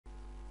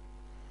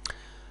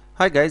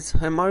Hi guys,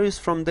 I'm Marius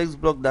from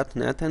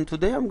dexblog.net, and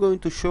today I'm going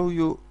to show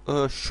you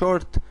a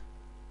short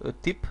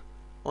tip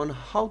on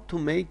how to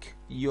make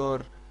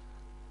your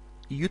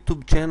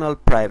YouTube channel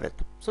private.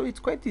 So it's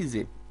quite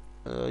easy.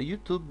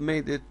 YouTube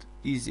made it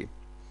easy.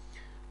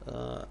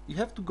 You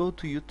have to go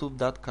to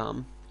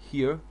youtube.com.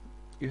 Here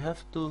you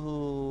have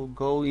to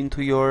go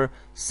into your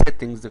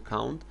settings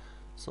account.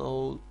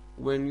 So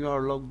when you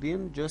are logged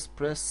in, just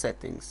press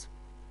settings.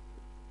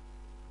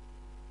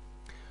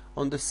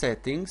 On the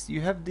settings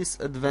you have this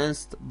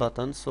advanced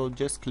button, so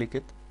just click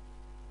it,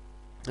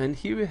 and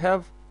here we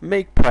have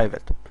make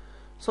private.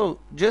 So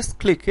just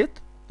click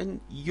it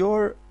and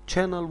your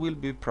channel will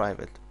be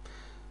private.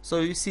 So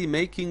you see,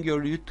 making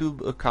your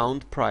YouTube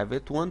account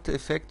private won't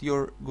affect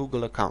your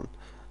Google account,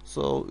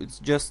 so it's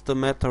just a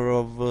matter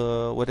of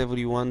whatever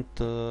you want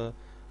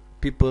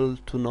people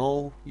to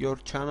know your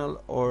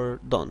channel or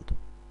don't.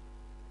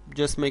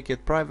 Just make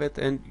it private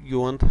and you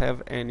won't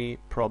have any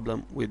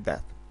problem with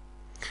that.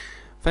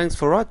 Thanks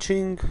for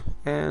watching,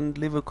 and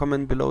leave a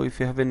comment below if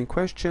you have any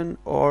question,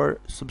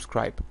 or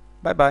subscribe.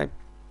 Bye bye.